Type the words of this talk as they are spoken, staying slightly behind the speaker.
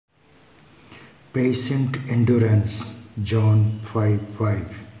Patient endurance, John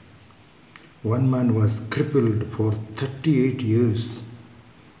 5:5. One man was crippled for 38 years.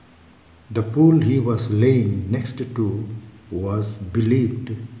 The pool he was laying next to was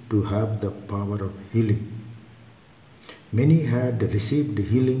believed to have the power of healing. Many had received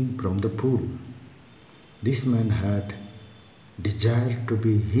healing from the pool. This man had desired to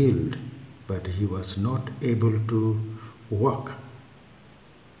be healed, but he was not able to walk.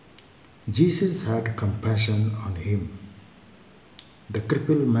 Jesus had compassion on him. The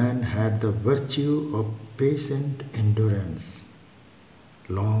crippled man had the virtue of patient endurance,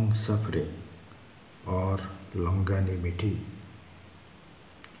 long suffering, or longanimity.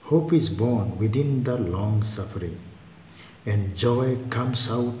 Hope is born within the long suffering, and joy comes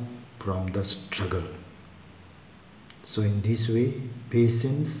out from the struggle. So in this way,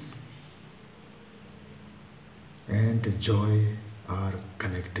 patience and joy are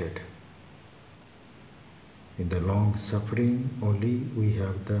connected. In the long suffering only we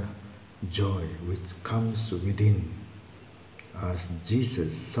have the joy which comes within. As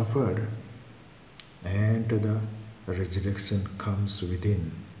Jesus suffered and the resurrection comes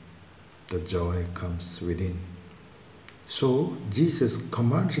within, the joy comes within. So Jesus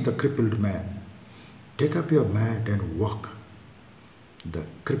commands the crippled man, take up your mat and walk. The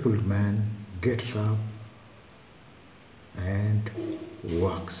crippled man gets up and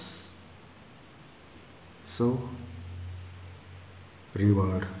walks. So,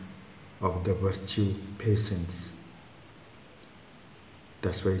 reward of the virtue patience.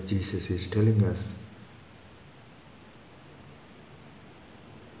 That's why Jesus is telling us,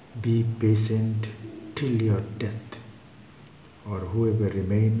 be patient till your death, or whoever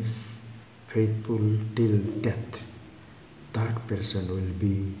remains faithful till death, that person will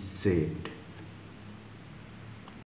be saved.